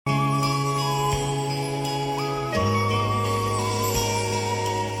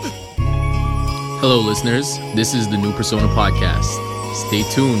Hello, listeners. This is the New Persona Podcast. Stay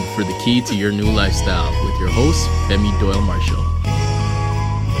tuned for the key to your new lifestyle with your host, Femi Doyle-Marshall.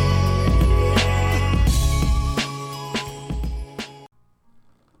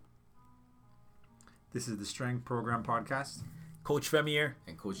 This is the Strength Program Podcast. Coach Femi here.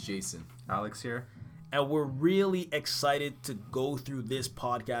 And Coach Jason. Alex here. And we're really excited to go through this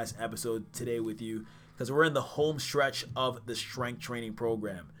podcast episode today with you because we're in the home stretch of the strength training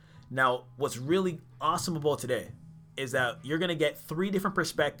program. Now, what's really awesome about today is that you're going to get 3 different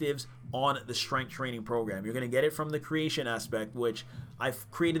perspectives on the strength training program. You're going to get it from the creation aspect, which I've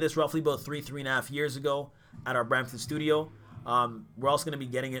created this roughly about 3.5 years ago at our Brampton studio. We're also going to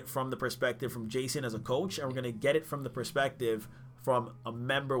be getting it from the perspective from Jason as a coach, and we're going to get it from the perspective from a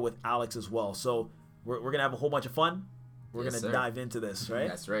member with Alex as well. So we're going to have a whole bunch of fun. We're going to dive into this, right?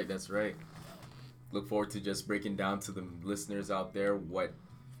 That's right. Look forward to just breaking down to the listeners out there what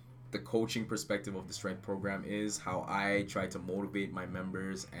the coaching perspective of the strength program is, how I try to motivate my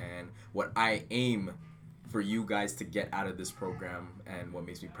members, and what I aim for you guys to get out of this program, and what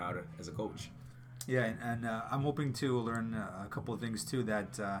makes me proud as a coach. Yeah, and I'm hoping to learn a couple of things too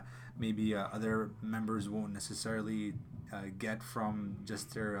that maybe other members won't necessarily get from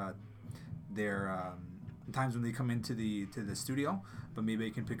just their times when they come into the studio. But maybe I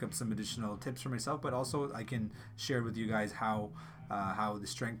can pick up some additional tips for myself. But also I can share with you guys how the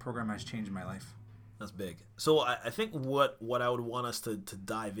strength program has changed my life. That's big. So I think what I would want us to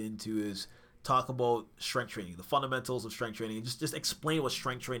dive into is talk about strength training, the fundamentals of strength training, and just explain what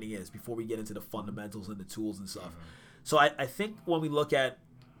strength training is before we get into the fundamentals and the tools and stuff. So I think when we look at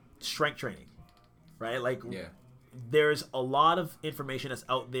strength training, right, there's a lot of information that's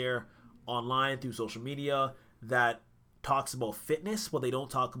out there online through social media that talks about fitness, but they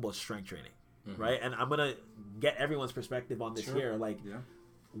don't talk about strength training, right? And I'm going to get everyone's perspective on this here.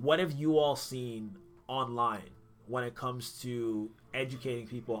 What have you all seen online when it comes to educating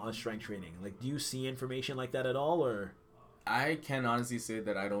people on strength training? Do you see information like that at all, or? I can honestly say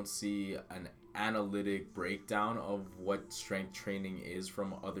that I don't see an analytic breakdown of what strength training is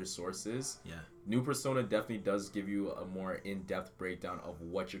from other sources. Yeah. New Persona definitely does give you a more in-depth breakdown of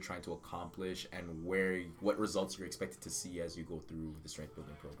what you're trying to accomplish and what results you're expected to see as you go through the strength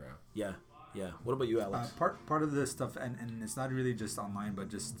building program. Yeah. What about you, Alex? Part of this stuff, and it's not really just online, but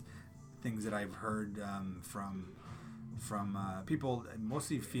just things that I've heard from people,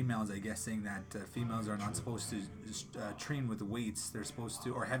 mostly females, I guess, saying that females are not supposed to train with weights. They're supposed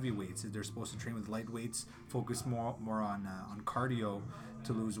to, or heavy weights. They're supposed to train with light weights, focus more on cardio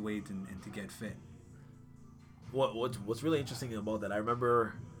to lose weight and to get fit. What's really interesting about that, I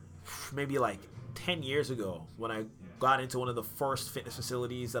remember maybe 10 years ago when I got into one of the first fitness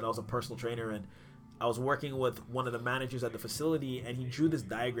facilities that I was a personal trainer, and I was working with one of the managers at the facility, and he drew this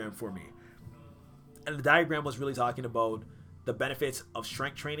diagram for me. And the diagram was really talking about the benefits of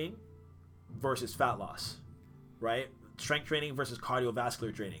strength training versus fat loss, right? Strength training versus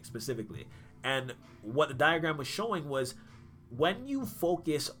cardiovascular training specifically. And what the diagram was showing was when you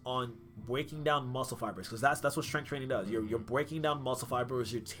focus on breaking down muscle fibers, because that's what strength training does. You're breaking down muscle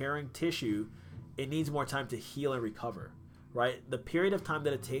fibers, you're tearing tissue. It needs more time to heal and recover, right? The period of time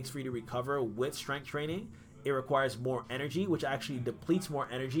that it takes for you to recover with strength training, it requires more energy, which actually depletes more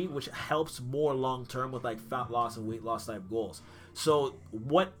energy, which helps more long-term with fat loss and weight loss type goals. So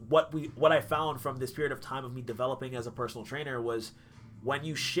what I found from this period of time of me developing as a personal trainer was when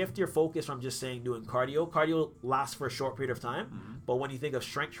you shift your focus from just saying doing cardio lasts for a short period of time. But when you think of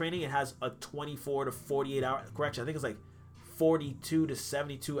strength training, it has a 24 to 48 hour, correction, I think it's 48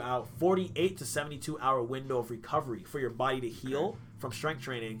 to 72 hour window of recovery for your body to heal from strength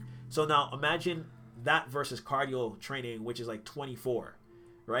training. So now imagine that versus cardio training, which is 24,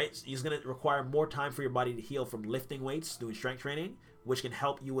 right? So it's going to require more time for your body to heal from lifting weights, doing strength training, which can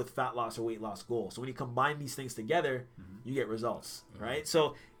help you with fat loss or weight loss goals. So when you combine these things together, you get results, right?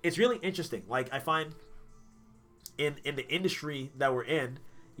 So it's really interesting. I find in the industry that we're in,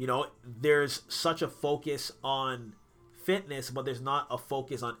 there's such a focus on fitness, but there's not a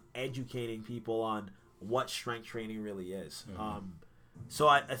focus on educating people on what strength training really is. So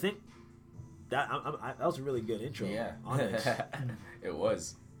I think that was a really good intro. Yeah, on this. It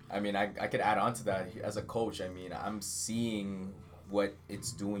was. I mean, I could add on to that as a coach. I mean, I'm seeing what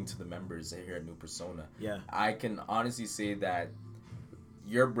it's doing to the members here at New Persona. Yeah. I can honestly say that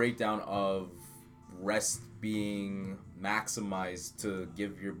your breakdown of rest being maximized to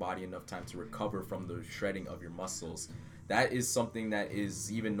give your body enough time to recover from the shredding of your muscles, that is something that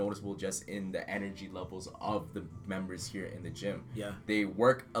is even noticeable just in the energy levels of the members here in the gym. Yeah. They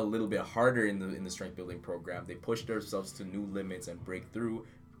work a little bit harder in the strength building program. They push themselves to new limits and break through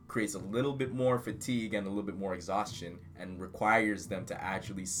creates a little bit more fatigue and a little bit more exhaustion and requires them to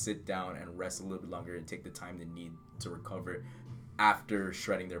actually sit down and rest a little bit longer and take the time they need to recover after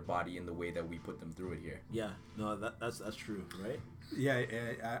shredding their body in the way that we put them through it here. Yeah, no, that's true, right? Yeah,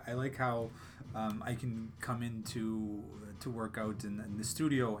 I like how I can come in to work out in the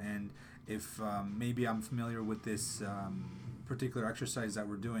studio, and if maybe I'm familiar with this particular exercise that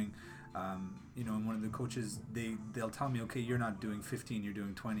we're doing, you know, and one of the coaches, they'll tell me, okay, you're not doing 15, you're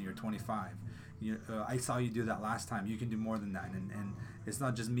doing 20 or 25. I saw you do that last time. You can do more than that, and it's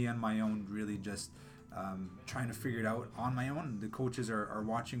not just me on my own, really just trying to figure it out on my own. The coaches are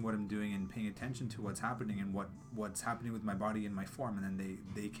watching what I'm doing and paying attention to what's happening and what's happening with my body and my form, and then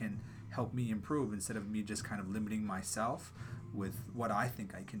they can help me improve instead of me just kind of limiting myself with what I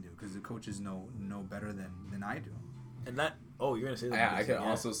think I can do, because the coaches know better than I do. And that, you're gonna say that? Yeah, I can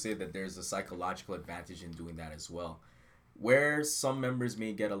also say that there's a psychological advantage in doing that as well, where some members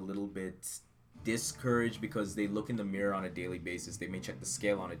may get a little bit discouraged because they look in the mirror on a daily basis. They may check the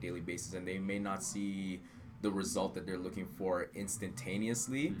scale on a daily basis, and they may not see the result that they're looking for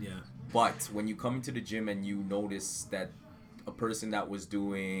instantaneously. Yeah. But when you come into the gym and you notice that a person that was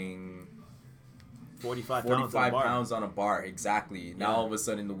doing 45 pounds on a bar, exactly. Now Yeah. all of a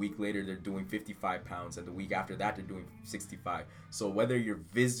sudden, the week later, they're doing 55 pounds, and the week after that, they're doing 65. So whether you're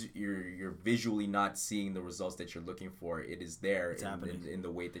visually not seeing the results that you're looking for, it is there in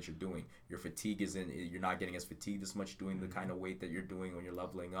the weight that you're doing. Your fatigue you're not getting as fatigued as much doing the kind of weight that you're doing when you're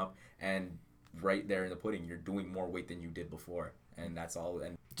leveling up, and right there in the pudding, you're doing more weight than you did before, and that's all.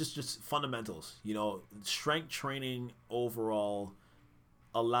 And just fundamentals, you know, strength training overall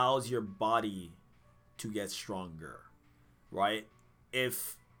allows your body to get stronger, right?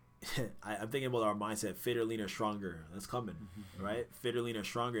 If I'm thinking about our mindset, fitter, leaner, stronger. That's coming, right? Fitter, leaner,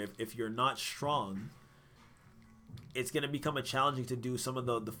 stronger. If you're not strong, it's going to become challenging to do some of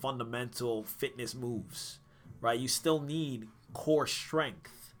the fundamental fitness moves, right? You still need core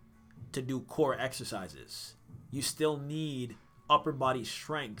strength to do core exercises. You still need upper body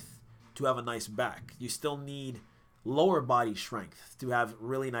strength to have a nice back. You still need lower body strength to have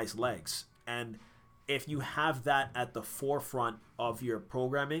really nice legs. And if you have that at the forefront of your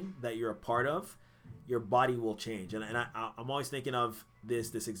programming that you're a part of, your body will change. And I'm always thinking of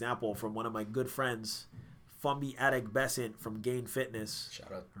this example from one of my good friends, Femi Doyle-Marshall from Gain Fitness.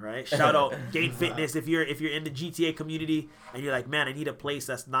 Shout out. Right? Shout out Gain Fitness. If you're in the GTA community and you're like, man, I need a place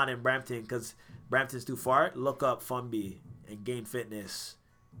that's not in Brampton because Brampton's too far, look up Femi and Gain Fitness.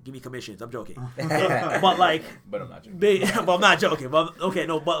 Give me commissions. I'm joking. But like, but I'm not joking. But I'm not joking. But okay,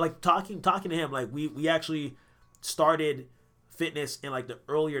 no. But like talking to him, like we actually started fitness in like the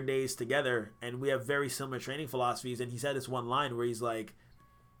earlier days together, and we have very similar training philosophies. And he said this one line where he's like,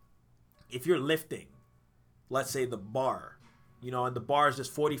 if you're lifting, let's say the bar, you know, and the bar is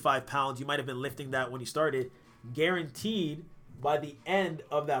just 45 pounds, you might have been lifting that when you started. Guaranteed, by the end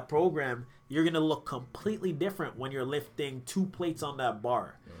of that program, you're going to look completely different when you're lifting 2 plates on that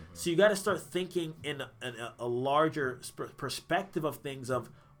bar. Mm-hmm. So you got to start thinking in a larger perspective of things, of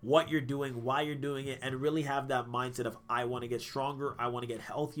what you're doing, why you're doing it, and really have that mindset of, I want to get stronger, I want to get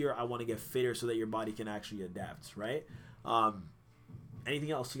healthier, I want to get fitter so that your body can actually adapt, right?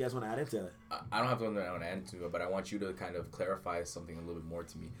 Anything else you guys want to add into it? I don't have something I want to add into it, but I want you to kind of clarify something a little bit more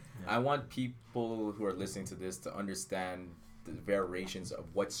to me. Yeah. I want people who are listening to this to understand the variations of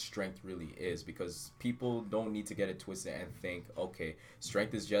what strength really is, because people don't need to get it twisted and think, okay,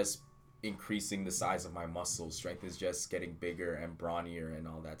 strength is just increasing the size of my muscles, strength is just getting bigger and brawnier and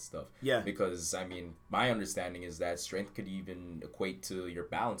all that stuff. Yeah. Because I mean, my understanding is that strength could even equate to your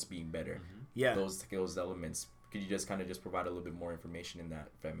balance being better. Mm-hmm. Yeah. Those elements. Could you just kind of just provide a little bit more information in that,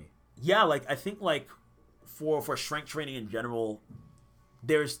 Femi? Yeah, like I think like for strength training in general,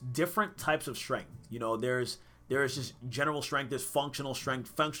 there's different types of strength. You know, there's just general strength, there's functional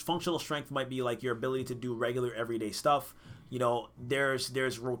strength. Functional strength might be like your ability to do regular everyday stuff. You know, there's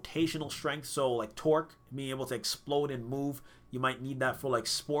rotational strength, so like torque, being able to explode and move. You might need that for like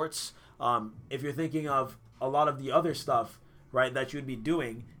sports. If you're thinking of a lot of the other stuff, right, that you'd be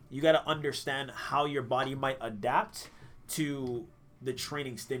doing, you got to understand how your body might adapt to the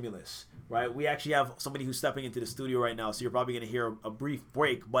training stimulus, right? We actually have somebody who's stepping into the studio right now, so you're probably going to hear a brief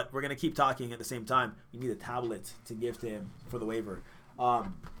break, but we're going to keep talking at the same time. You need a tablet to give to him for the waiver.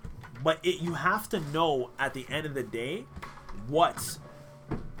 But you have to know at the end of the day what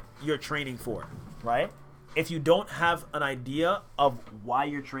you're training for, right? If you don't have an idea of why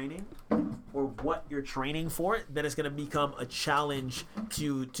you're training or what you're training for, then it's going to become a challenge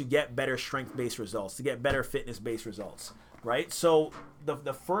to get better strength-based results, to get better fitness-based results, right? So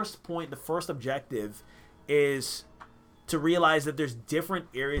the first point, the first objective is to realize that there's different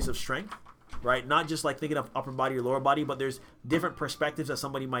areas of strength, right? Not just like thinking of upper body or lower body, but there's different perspectives that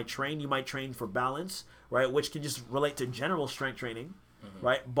somebody might train. You might train for balance, right? Which can just relate to general strength training,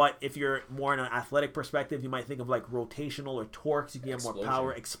 right? But if you're more in an athletic perspective, you might think of like rotational or torques. You can get more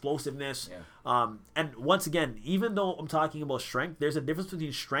power, explosiveness. And once again, even though I'm talking about strength, there's a difference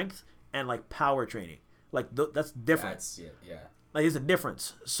between strength and like power training. Like that's different. That's it, yeah. Like there's a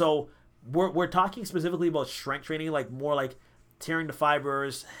difference. So we're talking specifically about strength training, like more like tearing the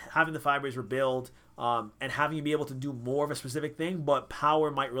fibers, having the fibers rebuild, and having you be able to do more of a specific thing. But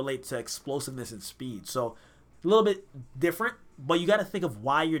power might relate to explosiveness and speed. So a little bit different, but you got to think of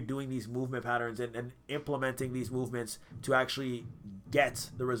why you're doing these movement patterns and implementing these movements to actually get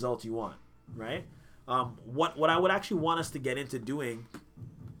the results you want, right? What I would actually want us to get into doing,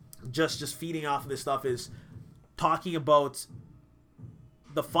 just feeding off of this stuff, is talking about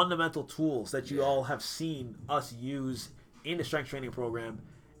the fundamental tools that you all have seen us use in the strength training program,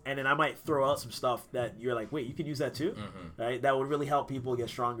 and then I might throw out some stuff that you're like, wait, you can use that too, right? That would really help people get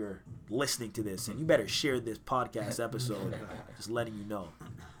stronger listening to this, and you better share this podcast episode, just letting you know,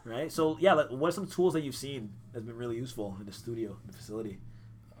 right? So yeah, what are some tools that you've seen that's been really useful in the studio, in the facility?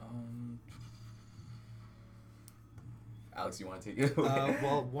 Alex, you want to take it away?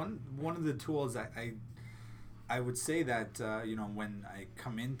 Well, one of the tools I would say that when I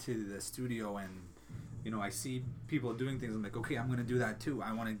come into the studio and I see people doing things, I'm like, okay, I'm gonna do that too.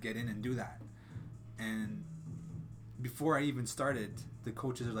 I want to get in and do that. And before I even started, the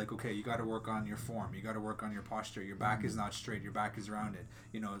coaches are like, okay, you got to work on your form, you got to work on your posture. Your back is not straight, your back is rounded.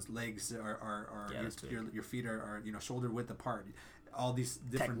 His legs are your feet are shoulder width apart. All these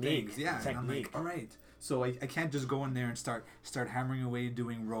different things. Yeah, and I'm like, all right. So I can't just go in there and start hammering away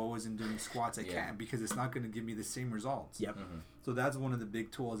doing rows and doing squats. I can't, because it's not going to give me the same results. Yep. So that's one of the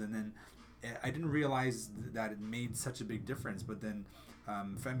big tools. And then I didn't realize that it made such a big difference. But then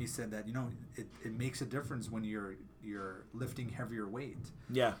Femi said that it makes a difference when you're lifting heavier weight.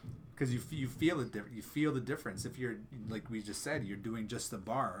 Yeah. Because you feel it. You feel the difference. If you're, like we just said, you're doing just a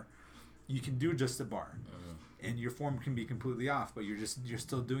bar, you can do just a bar. And your form can be completely off, but you're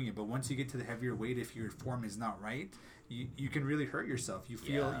still doing it. But once you get to the heavier weight, if your form is not right, you can really hurt yourself. You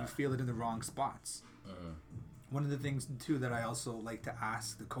feel it in the wrong spots. One of the things too that I also like to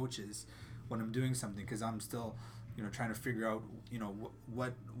ask the coaches when I'm doing something, because I'm still trying to figure out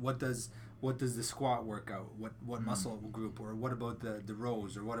what does the squat workout, what muscle group, or what about the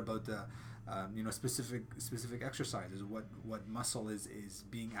rows, or what about the specific exercises, what muscle is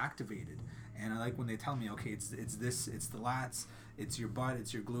being activated. And I like when they tell me, okay, it's this, it's the lats, it's your butt,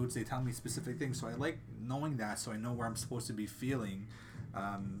 it's your glutes. They tell me specific things, so I like knowing that, so I know where I'm supposed to be feeling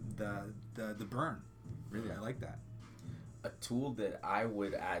the burn. Really, I like that. A tool that I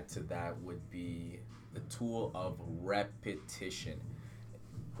would add to that would be the tool of repetition.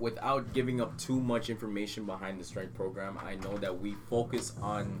 Without giving up too much information behind the strength program, I know that we focus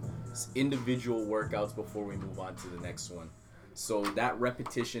on individual workouts before we move on to the next one. So that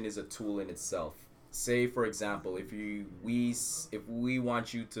repetition is a tool in itself. Say, for example, if we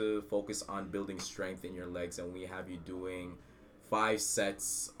want you to focus on building strength in your legs, and we have you doing 5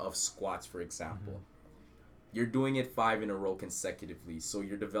 sets of squats, for example, you're doing it 5 in a row consecutively. So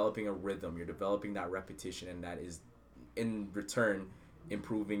you're developing a rhythm, you're developing that repetition, and that is in return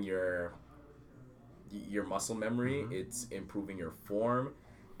improving your muscle memory. It's improving your form,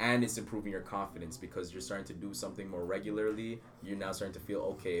 and it's improving your confidence, because you're starting to do something more regularly. You're now starting to feel,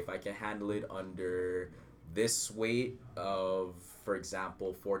 okay, if I can handle it under this weight of, for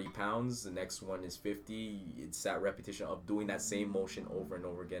example, 40 pounds, the next one is 50. It's that repetition of doing that same motion over and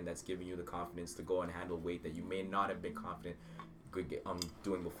over again that's giving you the confidence to go and handle weight that you may not have been confident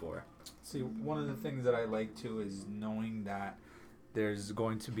doing before. See, one of the things that I like too is knowing that there's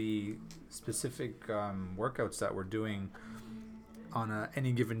going to be specific workouts that we're doing on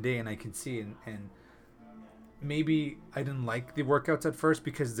any given day, and I can see, and maybe I didn't like the workouts at first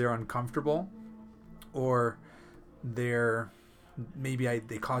because they're uncomfortable, or they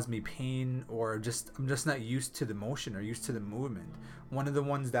cause me pain, or I'm just not used to the motion or used to the movement. One of the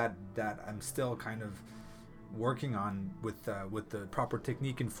ones that I'm still kind of working on with the proper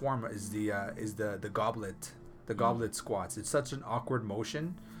technique and form is the goblet squats. It's such an awkward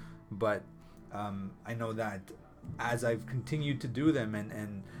motion, but I know that as I've continued to do them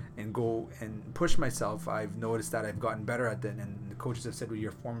and go and push myself, I've noticed that I've gotten better at them, and the coaches have said, well,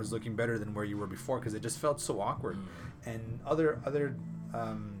 your form is looking better than where you were before, because it just felt so awkward. And other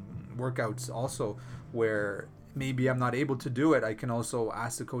workouts also, where maybe I'm not able to do it, I can also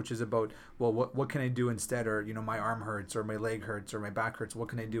ask the coaches about, well, what can I do instead? Or, my arm hurts, or my leg hurts, or my back hurts. What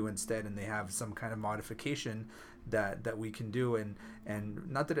can I do instead? And they have some kind of modification that we can do. And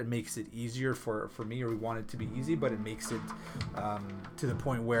not that it makes it easier for me, or we want it to be easy, but it makes it to the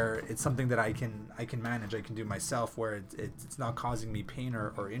point where it's something that I can manage, I can do myself, where it's not causing me pain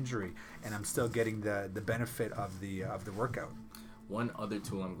or injury, and I'm still getting the benefit of the workout. One other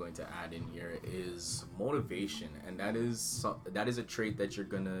tool I'm going to add in here is motivation, and that is a trait that you're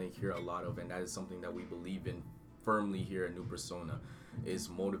gonna hear a lot of, and that is something that we believe in firmly here at New Persona, is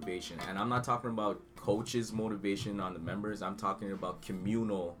motivation. And I'm not talking about coaches' motivation on the members. I'm talking about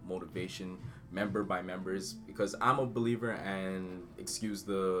communal motivation, member by members, because I'm a believer, and excuse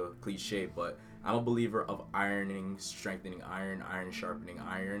the cliche, but I'm a believer of ironing, strengthening iron, iron sharpening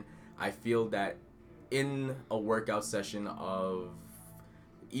iron. I feel that in a workout session of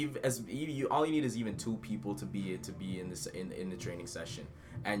all you need is even 2 people to be in the training session,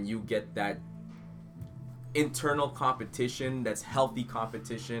 and you get that internal competition, that's healthy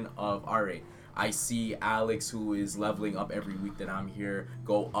competition of, all right, I see Alex, who is leveling up every week that I'm here,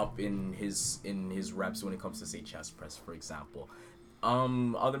 go up in his reps when it comes to, say, chest press, for example.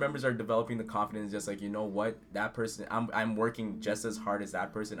 Other members are developing the confidence, just like, you know what, that person, I'm working just as hard as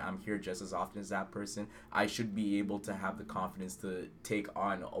that person, I'm here just as often as that person, I should be able to have the confidence to take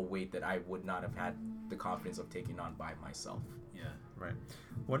on a weight that I would not have had the confidence of taking on by myself. Yeah, right.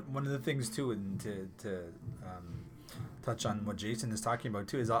 One of the things too, and to touch on what Jason is talking about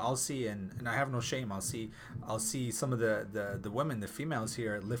too, is I'll see, and I have no shame, I'll see some of the women, the females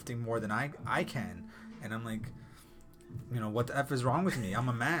here, lifting more than I can, and I'm like, what the F is wrong with me? I'm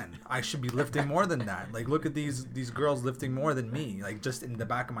a man. I should be lifting more than that. Like, look at these girls lifting more than me. Like, just in the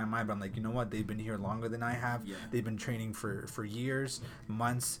back of my mind, but I'm like, you know what? They've been here longer than I have. Yeah. They've been training for years,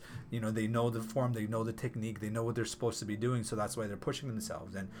 months. They know the form, they know the technique, they know what they're supposed to be doing. So that's why they're pushing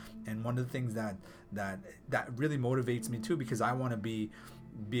themselves. And one of the things that really motivates me too, because I want to be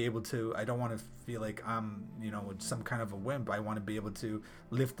able to, I don't want to feel like I'm, some kind of a wimp. I want to be able to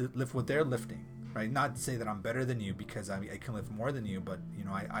lift what they're lifting, right? Not to say that I'm better than you because I can lift more than you, but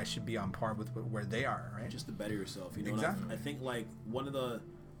I should be on par with where they are, right? Just to better yourself, Exactly. I think like one of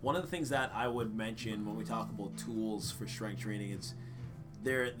the things that I would mention when we talk about tools for strength training is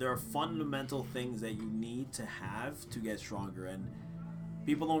there are fundamental things that you need to have to get stronger, and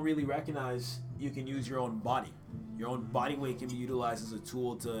people don't really recognize you can use your own body. Your own body weight can be utilized as a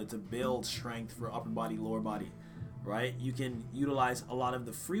tool to build strength for upper body, lower body, right? You can utilize a lot of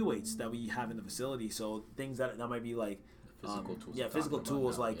the free weights that we have in the facility. So things that might be like Physical tools. Yeah, physical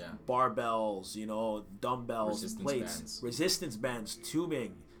tools like barbells, dumbbells, plates, resistance bands,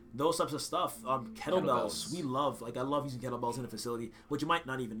 tubing, those types of stuff. Kettlebells. I love using kettlebells in the facility. What you might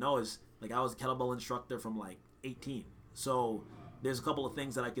not even know is, like, I was a kettlebell instructor from like 18. So there's a couple of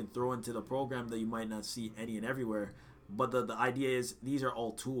things that I can throw into the program that you might not see any and everywhere. But the idea is these are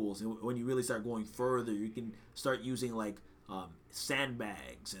all tools. And when you really start going further, you can start using like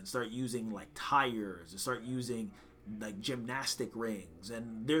sandbags, and start using like tires, and start using like gymnastic rings.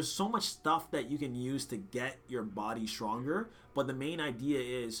 And there's so much stuff that you can use to get your body stronger. But the main idea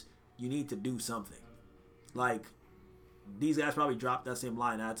is you need to do something. Like, these guys probably dropped that same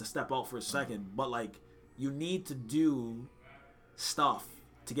line. I had to step out for a second. But like, you need to do stuff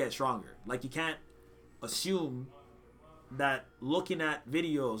to get stronger. Like, you can't assume that looking at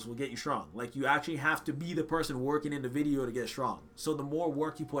videos will get you strong. Like, you actually have to be the person working in the video to get strong. So the more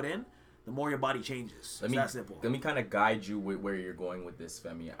work you put in, the more your body changes. It's that simple. Let me kind of guide you with where you're going with this,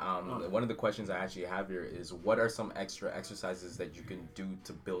 Femi. One of the questions I actually have here is, what are some extra exercises that you can do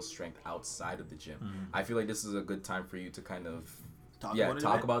to build strength outside of the gym? I feel like this is a good time for you to kind of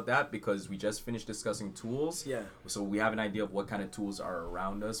talk about that, because we just finished discussing tools. Yeah. So we have an idea of what kind of tools are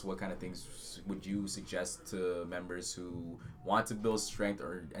around us. What kind of things would you suggest to members who want to build strength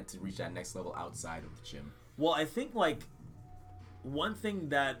and to reach that next level outside of the gym? Well, I think like one thing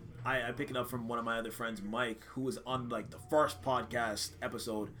that I picked up from one of my other friends, Mike, who was on like the first podcast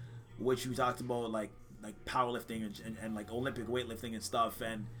episode, which we talked about like powerlifting and like Olympic weightlifting and stuff,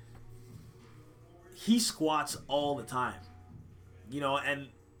 and he squats all the time. And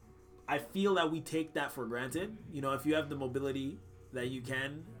I feel that we take that for granted. If you have the mobility that you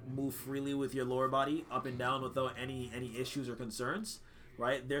can move freely with your lower body up and down without any issues or concerns,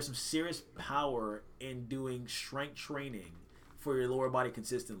 right? There's some serious power in doing strength training for your lower body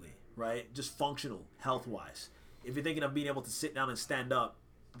consistently, right? Just functional, health-wise. If you're thinking of being able to sit down and stand up,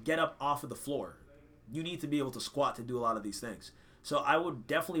 get up off of the floor. You need to be able to squat to do a lot of these things. So I would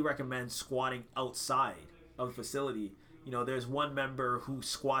definitely recommend squatting outside of the facility. There's one member who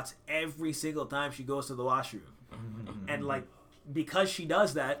squats every single time she goes to the washroom. And like, because she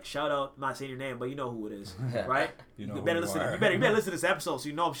does that, shout out, I'm not saying your name, but you know who it is, right? You know you who better you listen. are. You better listen to this episode so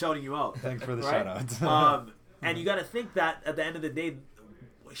you know I'm shouting you out. Thanks for the right? shout out. And you got to think that at the end of the day,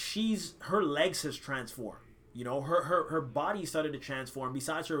 her legs has transformed. You know, her body started to transform.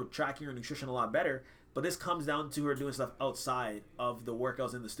 Besides her tracking her nutrition a lot better, but this comes down to her doing stuff outside of the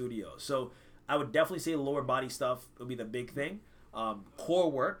workouts in the studio. So I would definitely say lower body stuff would be the big thing.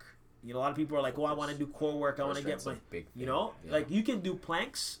 Core work. You know, a lot of people are like, "Oh, I want to do core work. I want to get my," you know, like you can do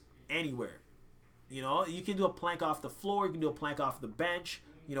planks anywhere. You know, you can do a plank off the floor. You can do a plank off the bench.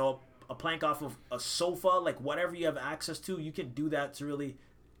 You know, a plank off of a sofa. Like whatever you have access to, you can do that to really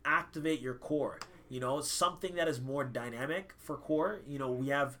activate your core. You know, something that is more dynamic for core. You know,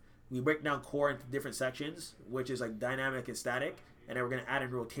 we break down core into different sections, which is like dynamic and static, and then we're gonna add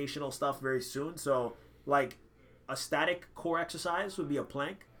in rotational stuff very soon. So, like a static core exercise would be a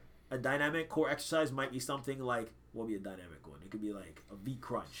plank. A dynamic core exercise might be something like, what would be a dynamic one? It could be like a V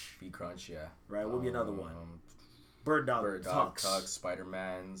crunch. V crunch, yeah. Right. What would be another one? Bird dog tucks,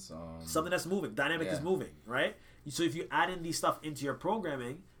 Spider-Man's. Something that's moving. Dynamic is moving, right? So if you add in these stuff into your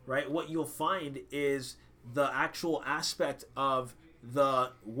programming, right, what you'll find is the actual aspect of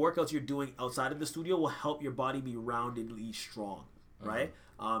the workouts you're doing outside of the studio will help your body be roundedly strong, right?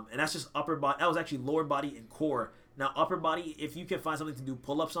 And that's just upper body. That was actually lower body and core. Now upper body, if you can find something to do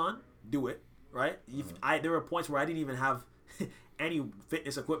pull-ups on, do it, right? There were points where I didn't even have any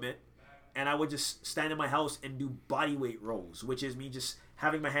fitness equipment, and I would just stand in my house and do body weight rows, which is me just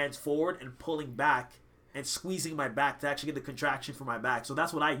having my hands forward and pulling back and squeezing my back to actually get the contraction for my back. So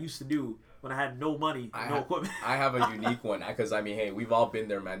that's what I used to do when I had no money, no equipment. I have a unique one because, I mean, hey, we've all been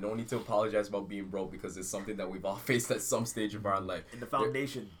there, man. No need to apologize about being broke because it's something that we've all faced at some stage of our life. In the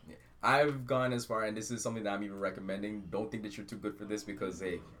foundation. I've gone as far, and this is something that I'm even recommending. Don't think that you're too good for this because,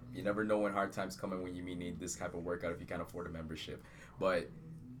 hey, you never know when hard times come and when you may need this type of workout if you can't afford a membership. But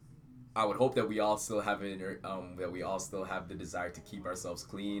I would hope that we all still have the desire to keep ourselves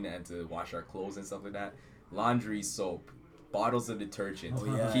clean and to wash our clothes and stuff like that. Laundry soap, bottles of detergent.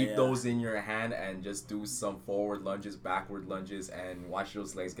 Keep those in your hand and just do some forward lunges, backward lunges, and watch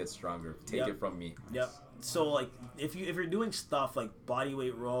those legs get stronger. Take it from me. Yep. So like if you're doing stuff like body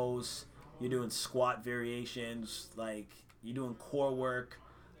weight rows, you're doing squat variations, like you're doing core work,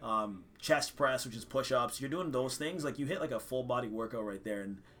 chest press, which is push-ups, you're doing those things, like you hit like a full body workout right there.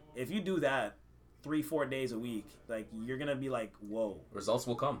 And if you do that 3-4 days a week, like you're gonna be like, whoa. Results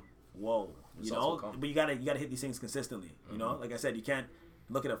will come. Whoa. You know, but you gotta hit these things consistently. You know, like I said, you can't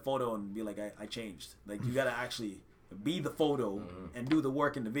look at a photo and be like, I changed. Like you gotta actually be the photo and do the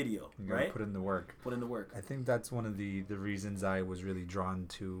work in the video, right? Put in the work. Put in the work. I think that's one of the reasons I was really drawn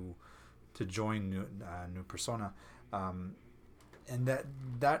to join New Persona, and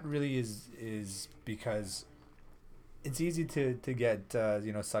that really is because it's easy to get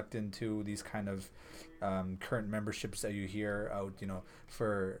sucked into these kind of current memberships that you hear out,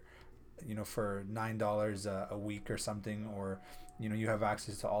 for $9 a week or something, or you have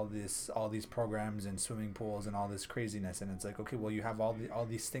access to all these programs and swimming pools and all this craziness, and it's like, okay, well, you have all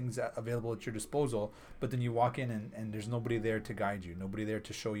these things available at your disposal, but then you walk in and there's nobody there to guide you, nobody there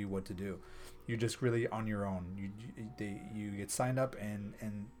to show you what to do. You're just really on your own. You get signed up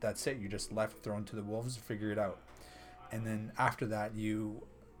and that's it. You're just left, thrown to the wolves, figure it out. And then after that, you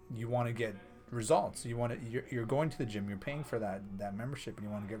want to get results. You're going to the gym, you're paying for that membership, and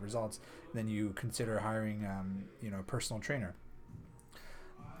you want to get results. Then you consider hiring a personal trainer.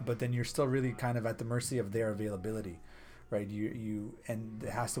 But then you're still really kind of at the mercy of their availability, right? And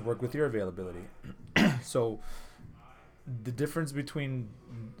it has to work with your availability. So the difference between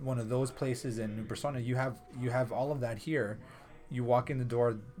one of those places and New Persona, you have all of that here. You walk in the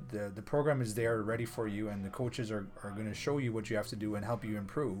door, the program is there ready for you, and the coaches are going to show you what you have to do and help you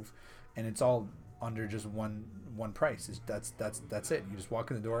improve, and it's all under just one price. That's it. You just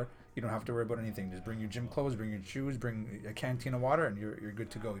walk in the door. You don't have to worry about anything. Just bring your gym clothes, bring your shoes, bring a canteen of water, and you're good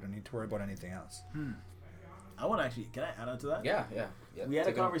to go. You don't need to worry about anything else. I want to actually, can I add on to that? Yeah. We had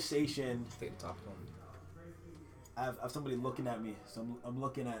a conversation. Take the topic on. I have somebody looking at me, so I'm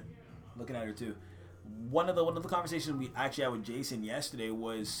looking at her too. One of the conversations we actually had with Jason yesterday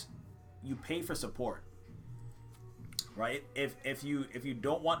was, you pay for support, right? If you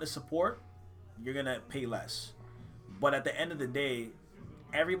don't want the support, you're gonna pay less. But at the end of the day,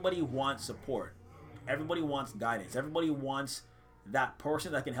 everybody wants support. Everybody wants guidance. Everybody wants that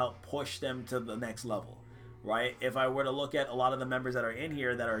person that can help push them to the next level, right? If I were to look at a lot of the members that are in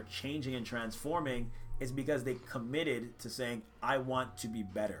here that are changing and transforming, it's because they committed to saying, I want to be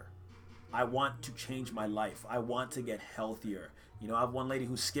better. I want to change my life. I want to get healthier. I have one lady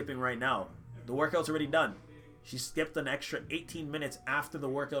who's skipping right now. The workout's already done. She skipped an extra 18 minutes after the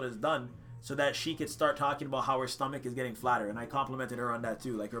workout is done so that she could start talking about how her stomach is getting flatter. And I complimented her on that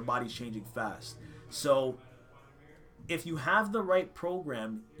too. Like, her body's changing fast. So if you have the right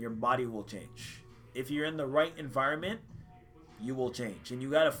program, your body will change. If you're in the right environment, you will change. And you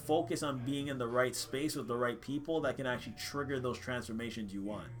got to focus on being in the right space with the right people that can actually trigger those transformations you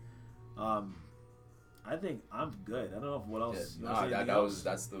want. I think I'm good. I don't know what else. Yeah,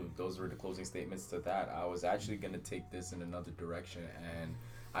 those were the closing statements to that. I was actually going to take this in another direction, and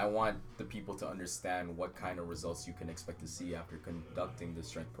I want the people to understand what kind of results you can expect to see after conducting the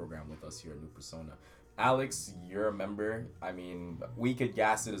strength program with us here at New Persona. Alex, you're a member. I mean, we could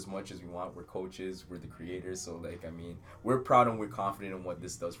gas it as much as we want. We're coaches, we're the creators, so like, I mean, we're proud and we're confident in what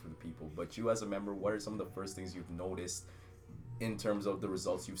this does for the people. But you as a member, what are some of the first things you've noticed in terms of the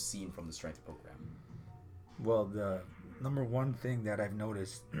results you've seen from the strength program? Well, the number one thing that I've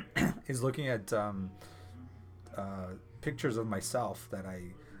noticed is looking at pictures of myself that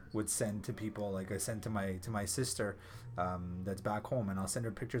I would send to people. Like, I send to my sister that's back home, and I'll send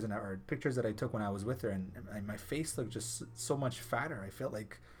her pictures or pictures that I took when I was with her, and my face looked just so much fatter. I felt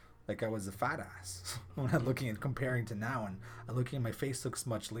like I was a fat ass when I'm looking and comparing to now, and I'm looking at my face looks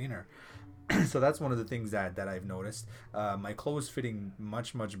much leaner. So that's one of the things that I've noticed. My clothes fitting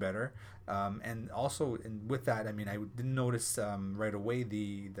much better, and also with that, I mean, I didn't notice right away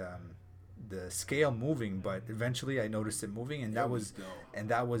the scale moving, but eventually I noticed it moving, and that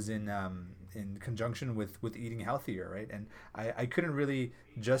was in conjunction with eating healthier, right? And I couldn't really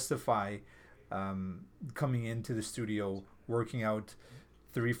justify coming into the studio, working out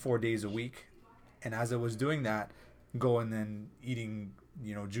 3-4 days a week, and as I was doing that, going and eating,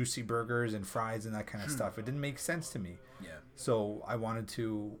 juicy burgers and fries and that kind of stuff. It didn't make sense to me. Yeah. So I wanted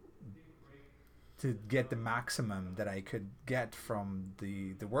to get the maximum that I could get from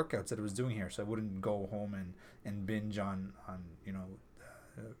the workouts that I was doing here, so I wouldn't go home and binge on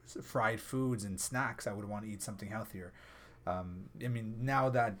fried foods and snacks. I would want to eat something healthier. I mean, now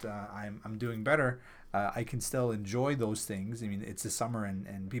that I'm doing better, I can still enjoy those things. I mean, it's the summer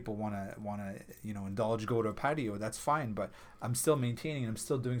and people want to indulge, go to a patio. That's fine, but I'm still maintaining. I'm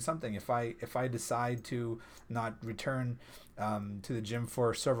still doing something. If I decide to not return to the gym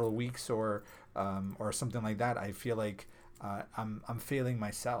for several weeks or something like that, I feel like I'm failing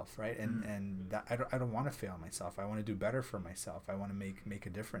myself, right? And that, I don't want to fail myself. I want to do better for myself. I want to make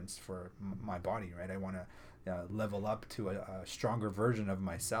a difference for my body, right? I want to level up to a stronger version of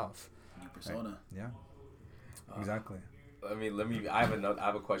myself. New persona. Right? Yeah. Exactly. I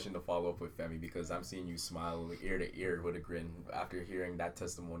have a question to follow up with Femi, because I'm seeing you smile ear to ear with a grin after hearing that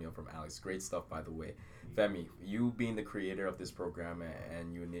testimonial from Alex. Great stuff, by the way. Femi, you being the creator of this program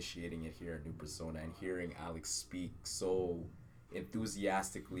and you initiating it here at New Persona, and hearing Alex speak so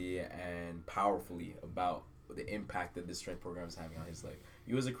enthusiastically and powerfully about the impact that this strength program is having on his life.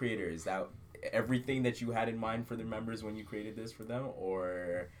 You as a creator, is that everything that you had in mind for the members when you created this for them,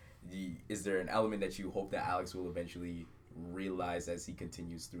 or is there an element that you hope that Alex will eventually realize as he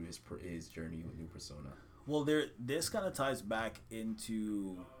continues through his journey with New Persona? Well, this kind of ties back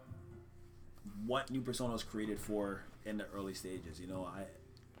into what New Persona was created for in the early stages.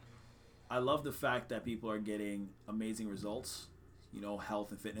 I love the fact that people are getting amazing results,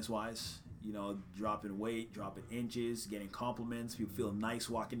 health and fitness wise, dropping weight, dropping inches, getting compliments, people feeling nice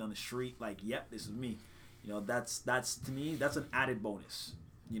walking down the street, like, yep, this is me. That's to me, that's an added bonus.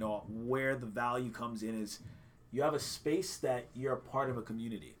 Where the value comes in is you have a space that you're a part of a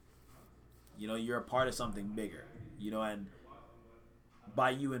community. You're a part of something bigger, and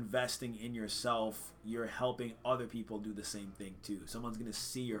by you investing in yourself, you're helping other people do the same thing too. Someone's going to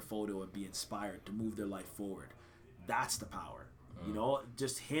see your photo and be inspired to move their life forward. That's the power.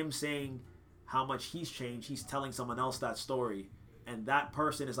 Just him saying how much he's changed, he's telling someone else that story, and that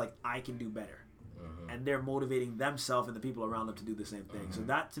person is like, I can do better. And they're motivating themselves and the people around them to do the same thing. So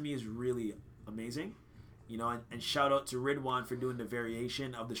that to me is really amazing. And shout out to Ridwan for doing the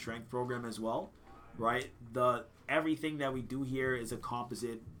variation of the strength program as well, right? Everything that we do here is a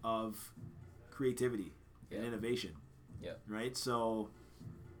composite of creativity and innovation. Yeah. Right? So,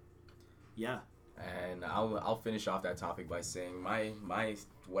 yeah. And I'll finish off that topic by saying my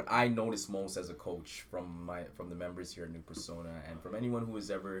what I notice most as a coach from the members here at New Persona, and from anyone who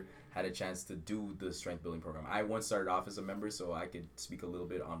has ever had a chance to do the strength building program. I once started off as a member, so I could speak a little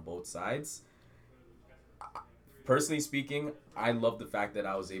bit on both sides. Personally speaking, I love the fact that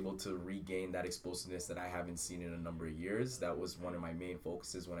I was able to regain that explosiveness that I haven't seen in a number of years. That was one of my main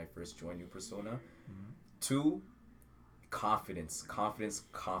focuses when I first joined New Persona. 2, confidence.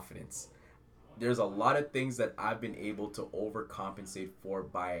 There's a lot of things that I've been able to overcompensate for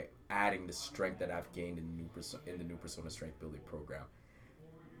by adding the strength that I've gained in the new Persona strength building program.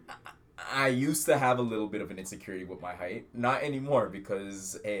 I used to have a little bit of an insecurity with my height. Not anymore,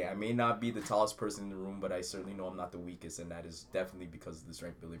 because, hey, I may not be the tallest person in the room, but I certainly know I'm not the weakest, and that is definitely because of the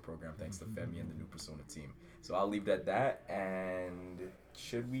strength building program, thanks to Femi and the new Persona team. So I'll leave it at that, and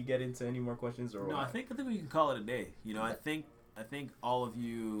should we get into any more questions? Or no, I think we can call it a day. You know, I think all of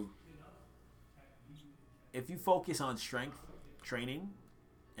you, if you focus on strength training,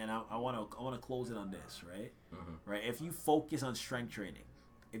 and I want to close it on this, right? Right. If you focus on strength training,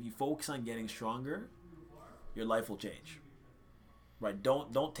 if you focus on getting stronger, your life will change. Right?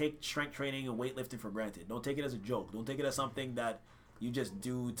 Don't take strength training and weightlifting for granted. Don't take it as a joke. Don't take it as something that you just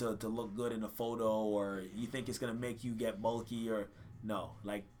do to look good in a photo, or you think it's gonna make you get bulky, or no.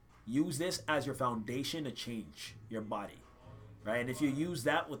 Like, use this as your foundation to change your body. Right? And if you use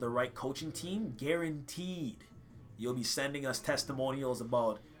that with the right coaching team, guaranteed you'll be sending us testimonials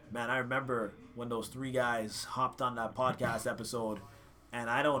about, man, I remember when those 3 guys hopped on that podcast episode, and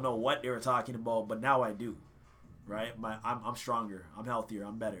I don't know what they were talking about, but now I do, right? I'm stronger, I'm healthier,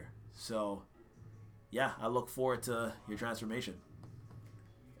 I'm better. So, yeah, I look forward to your transformation.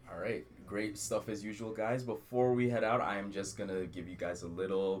 All right, great stuff as usual, guys. Before we head out, I am just gonna give you guys a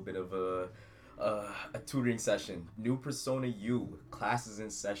little bit of a tutoring session. New Persona U, classes in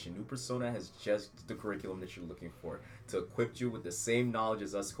session. New Persona has just the curriculum that you're looking for to equip you with the same knowledge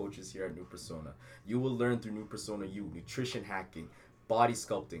as us coaches here at New Persona. You will learn through New Persona U nutrition hacking, body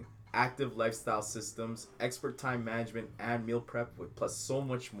sculpting, active lifestyle systems, expert time management, and meal prep, plus so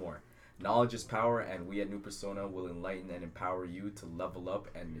much more. Knowledge is power, and we at New Persona will enlighten and empower you to level up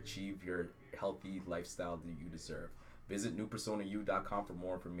and achieve your healthy lifestyle that you deserve. Visit newpersonau.com for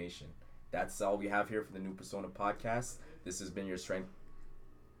more information. That's all we have here for the New Persona podcast. This has been your strength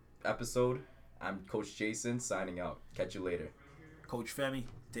episode. I'm Coach Jason, signing out. Catch you later. Coach Femi,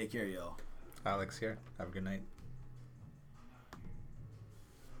 take care, y'all. Alex here. Have a good night.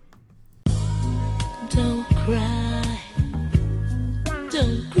 Don't cry,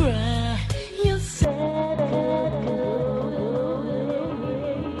 don't cry, you're sad.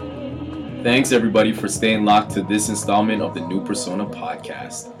 Thanks everybody for staying locked to this installment of the New Persona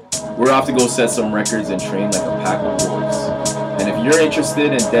podcast. We're off to go set some records and train like a pack of wolves. And if you're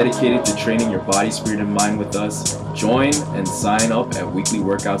interested and dedicated to training your body, spirit, and mind with us, join and sign up at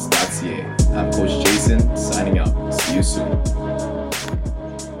weeklyworkouts.ca. I'm Coach Jason, signing out. See you soon.